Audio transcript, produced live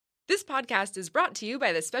This podcast is brought to you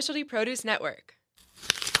by the Specialty Produce Network.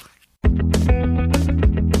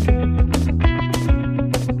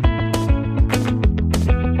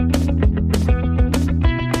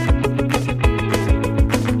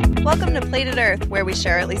 Welcome to Plated Earth, where we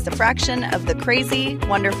share at least a fraction of the crazy,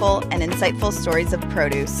 wonderful, and insightful stories of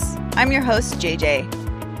produce. I'm your host,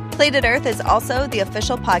 JJ. Plated Earth is also the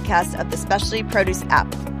official podcast of the Specialty Produce app.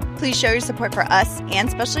 Please show your support for us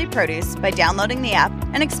and Specialty Produce by downloading the app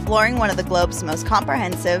and exploring one of the globe's most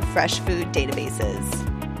comprehensive fresh food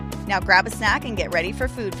databases. Now grab a snack and get ready for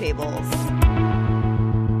Food Fables.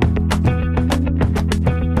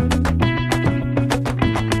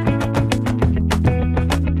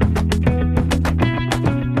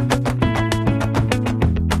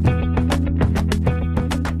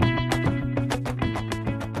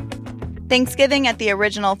 Thanksgiving at the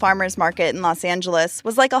original farmers market in Los Angeles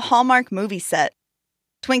was like a Hallmark movie set.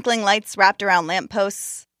 Twinkling lights wrapped around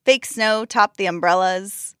lampposts, fake snow topped the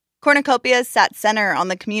umbrellas, cornucopias sat center on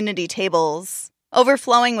the community tables,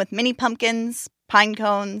 overflowing with mini pumpkins, pine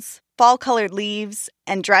cones, fall-colored leaves,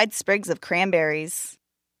 and dried sprigs of cranberries.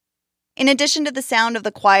 In addition to the sound of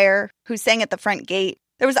the choir, who sang at the front gate,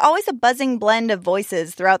 there was always a buzzing blend of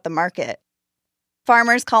voices throughout the market.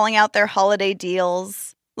 Farmers calling out their holiday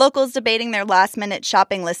deals, locals debating their last-minute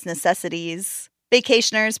shopping list necessities,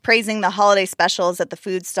 vacationers praising the holiday specials at the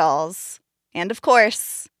food stalls, and of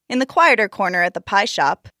course, in the quieter corner at the pie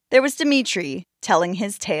shop, there was Dimitri telling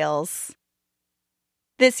his tales.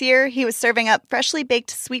 This year, he was serving up freshly baked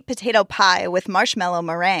sweet potato pie with marshmallow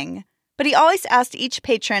meringue, but he always asked each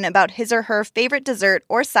patron about his or her favorite dessert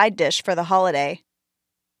or side dish for the holiday.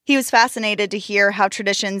 He was fascinated to hear how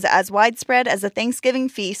traditions as widespread as a Thanksgiving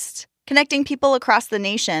feast, connecting people across the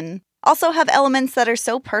nation, also have elements that are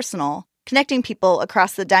so personal, connecting people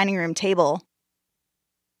across the dining room table.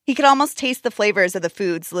 He could almost taste the flavors of the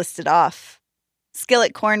foods listed off.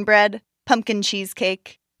 Skillet cornbread, pumpkin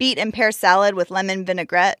cheesecake, beet and pear salad with lemon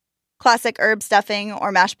vinaigrette, classic herb stuffing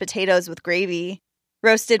or mashed potatoes with gravy,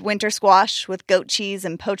 roasted winter squash with goat cheese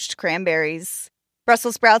and poached cranberries,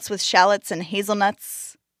 Brussels sprouts with shallots and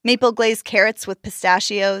hazelnuts, maple glazed carrots with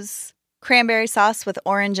pistachios, cranberry sauce with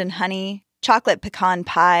orange and honey, chocolate pecan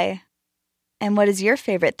pie. And what is your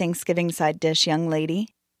favorite Thanksgiving side dish, young lady?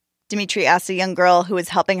 Dimitri asked a young girl who was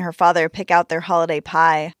helping her father pick out their holiday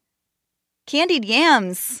pie. Candied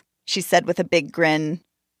yams, she said with a big grin.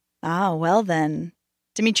 Ah, well then.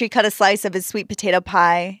 Dimitri cut a slice of his sweet potato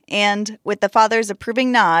pie and, with the father's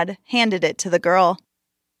approving nod, handed it to the girl.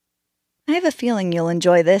 I have a feeling you'll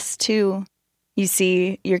enjoy this, too. You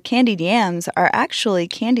see, your candied yams are actually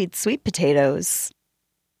candied sweet potatoes.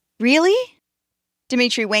 Really?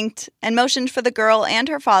 Dimitri winked and motioned for the girl and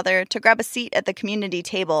her father to grab a seat at the community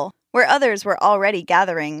table, where others were already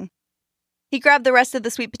gathering. He grabbed the rest of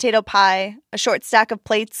the sweet potato pie, a short stack of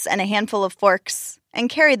plates, and a handful of forks, and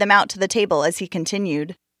carried them out to the table as he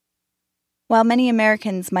continued. While many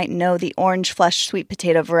Americans might know the orange flesh sweet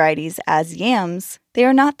potato varieties as yams, they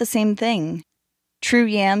are not the same thing. True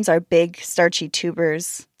yams are big, starchy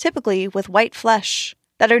tubers, typically with white flesh,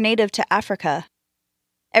 that are native to Africa.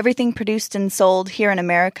 Everything produced and sold here in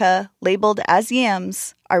America, labeled as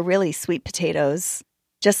yams, are really sweet potatoes,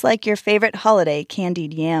 just like your favorite holiday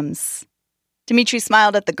candied yams. Dimitri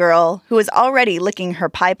smiled at the girl, who was already licking her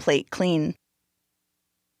pie plate clean.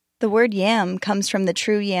 The word yam comes from the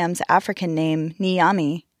true yam's African name,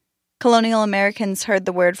 Nyami. Colonial Americans heard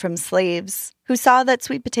the word from slaves, who saw that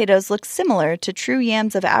sweet potatoes looked similar to true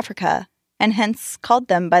yams of Africa, and hence called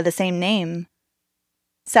them by the same name.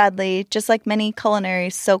 Sadly, just like many culinary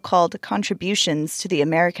so-called contributions to the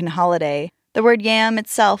American holiday, the word yam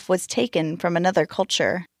itself was taken from another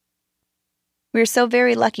culture. We are so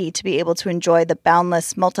very lucky to be able to enjoy the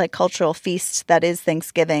boundless multicultural feast that is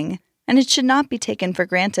Thanksgiving, and it should not be taken for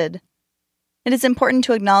granted. It is important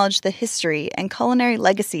to acknowledge the history and culinary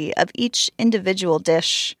legacy of each individual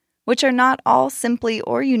dish, which are not all simply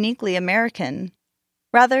or uniquely American.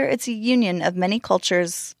 Rather, it's a union of many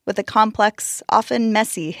cultures with a complex, often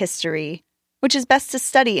messy history, which is best to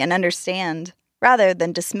study and understand, rather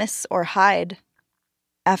than dismiss or hide.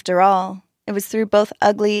 After all, it was through both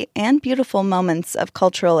ugly and beautiful moments of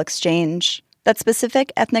cultural exchange that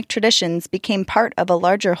specific ethnic traditions became part of a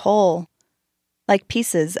larger whole, like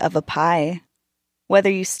pieces of a pie. Whether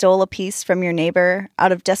you stole a piece from your neighbor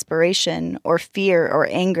out of desperation or fear or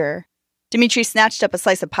anger, Dimitri snatched up a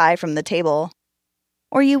slice of pie from the table,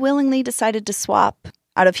 or you willingly decided to swap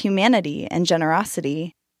out of humanity and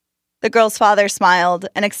generosity. The girl's father smiled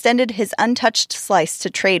and extended his untouched slice to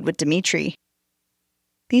trade with Dimitri.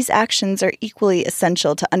 These actions are equally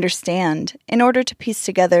essential to understand in order to piece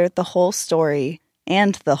together the whole story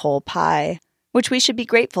and the whole pie, which we should be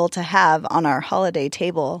grateful to have on our holiday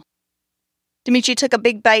table. Dimitri took a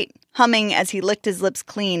big bite, humming as he licked his lips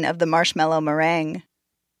clean of the marshmallow meringue.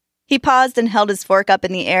 He paused and held his fork up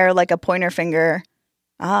in the air like a pointer finger.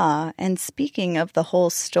 Ah, and speaking of the whole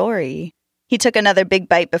story, he took another big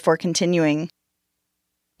bite before continuing.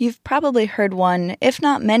 You've probably heard one, if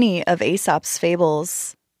not many, of Aesop's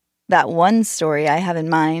fables. That one story I have in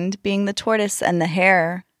mind being the tortoise and the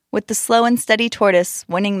hare, with the slow and steady tortoise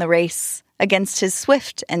winning the race against his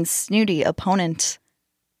swift and snooty opponent.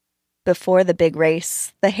 Before the big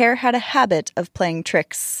race, the hare had a habit of playing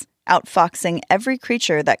tricks, outfoxing every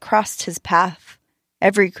creature that crossed his path.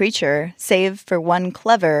 Every creature, save for one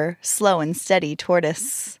clever, slow and steady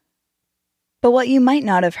tortoise. But what you might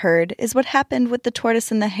not have heard is what happened with the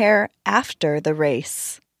tortoise and the hare after the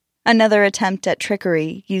race. Another attempt at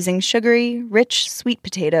trickery using sugary, rich sweet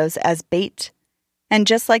potatoes as bait. And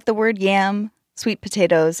just like the word yam, sweet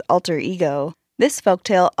potatoes' alter ego, this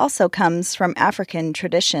folktale also comes from African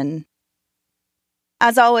tradition.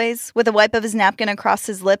 As always, with a wipe of his napkin across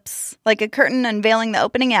his lips, like a curtain unveiling the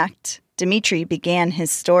opening act, Dimitri began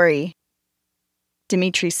his story.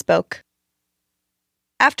 Dimitri spoke.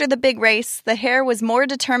 After the big race, the hare was more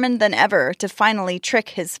determined than ever to finally trick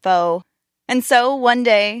his foe. And so, one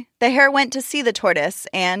day, the hare went to see the tortoise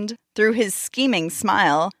and, through his scheming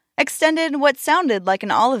smile, extended what sounded like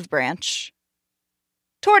an olive branch.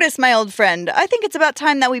 "Tortoise, my old friend, I think it's about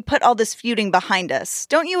time that we put all this feuding behind us.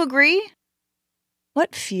 Don't you agree?"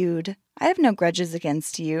 "What feud? I have no grudges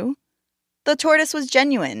against you." The tortoise was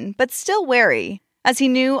genuine, but still wary, as he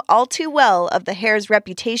knew all too well of the hare's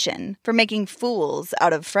reputation for making fools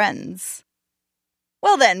out of friends.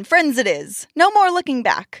 "Well then, friends it is. No more looking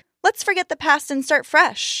back. Let's forget the past and start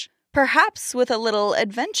fresh, perhaps with a little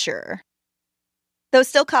adventure." Though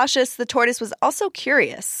still cautious, the tortoise was also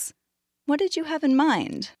curious. "What did you have in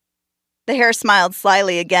mind?" The hare smiled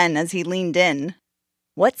slyly again as he leaned in.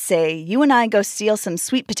 "What say you and I go steal some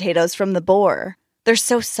sweet potatoes from the boar? They're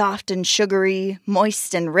so soft and sugary,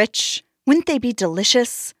 moist and rich. Wouldn't they be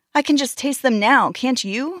delicious? I can just taste them now, can't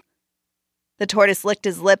you?" The tortoise licked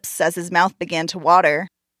his lips as his mouth began to water.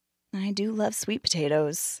 "I do love sweet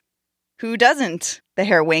potatoes." "Who doesn't?" The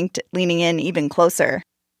hare winked, leaning in even closer.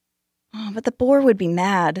 "Oh, but the boar would be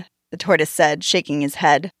mad," the tortoise said, shaking his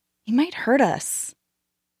head. "He might hurt us."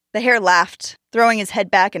 The hare laughed, throwing his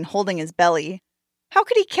head back and holding his belly. "How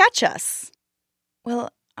could he catch us?"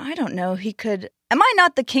 "Well, I don't know. He could—" "Am I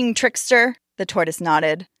not the king trickster?" The tortoise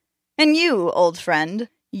nodded. "And you, old friend,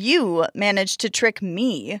 you managed to trick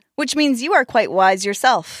me, which means you are quite wise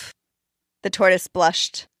yourself." The tortoise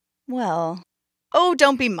blushed. "Well—" "Oh,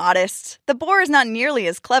 don't be modest. The boar is not nearly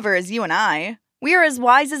as clever as you and I. We are as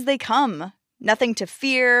wise as they come. Nothing to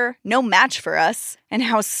fear, no match for us. And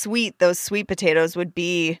how sweet those sweet potatoes would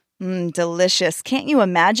be. Delicious. Can't you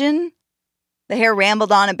imagine?" The hare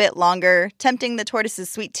rambled on a bit longer, tempting the tortoise's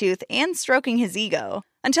sweet tooth and stroking his ego,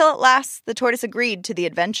 until at last the tortoise agreed to the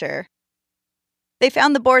adventure. They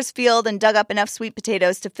found the boar's field and dug up enough sweet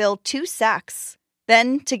potatoes to fill 2 sacks.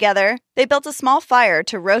 Then, together, they built a small fire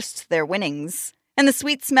to roast their winnings, and the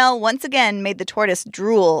sweet smell once again made the tortoise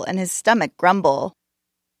drool and his stomach grumble.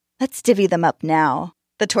 "Let's divvy them up now,"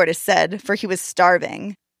 the tortoise said, for he was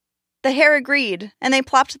starving. The hare agreed, and they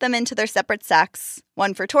plopped them into their separate sacks,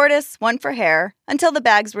 one for tortoise, one for hare, until the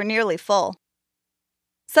bags were nearly full.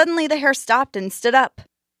 Suddenly the hare stopped and stood up.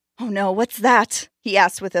 "Oh no, what's that?" he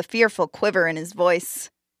asked with a fearful quiver in his voice.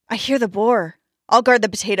 "I hear the boar. I'll guard the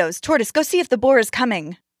potatoes. Tortoise, go see if the boar is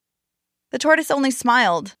coming." The tortoise only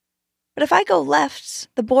smiled. "But if I go left,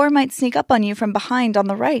 the boar might sneak up on you from behind on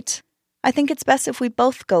the right. I think it's best if we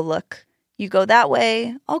both go look. You go that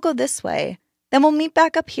way, I'll go this way. Then we'll meet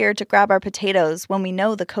back up here to grab our potatoes when we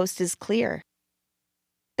know the coast is clear."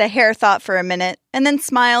 The hare thought for a minute, and then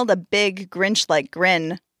smiled a big, Grinch-like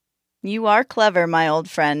grin. "You are clever, my old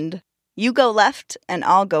friend. You go left, and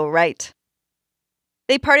I'll go right."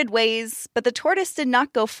 They parted ways, but the tortoise did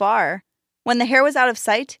not go far. When the hare was out of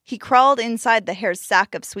sight, he crawled inside the hare's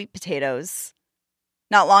sack of sweet potatoes.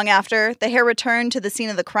 Not long after, the hare returned to the scene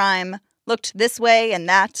of the crime, looked this way and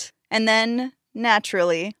that, and then,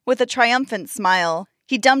 naturally, with a triumphant smile,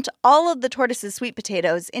 he dumped all of the tortoise's sweet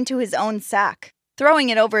potatoes into his own sack, throwing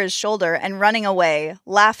it over his shoulder and running away,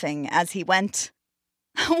 laughing as he went.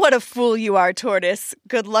 "What a fool you are, tortoise.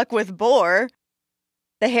 Good luck with boar."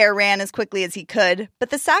 The hare ran as quickly as he could, but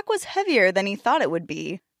the sack was heavier than he thought it would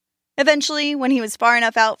be. Eventually, when he was far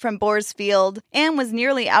enough out from Boar's field and was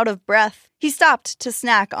nearly out of breath, he stopped to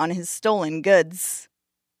snack on his stolen goods.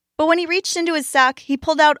 But when he reached into his sack, he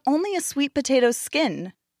pulled out only a sweet potato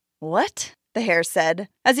skin. "What?" the hare said,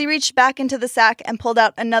 as he reached back into the sack and pulled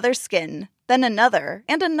out another skin, then another,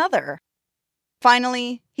 and another.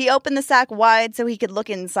 Finally, he opened the sack wide so he could look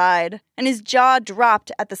inside, and his jaw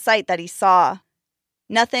dropped at the sight that he saw.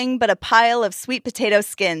 Nothing but a pile of sweet potato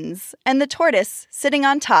skins, and the tortoise sitting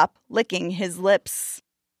on top, licking his lips.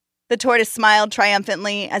 The tortoise smiled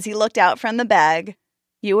triumphantly as he looked out from the bag.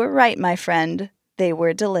 You were right, my friend. They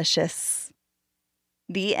were delicious.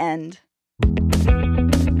 The end.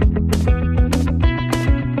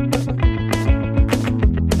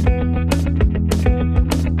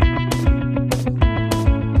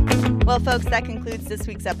 Well, folks, that concludes this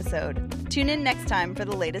week's episode. Tune in next time for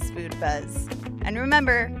the latest food buzz. And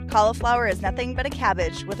remember, cauliflower is nothing but a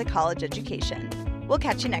cabbage with a college education. We'll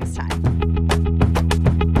catch you next time.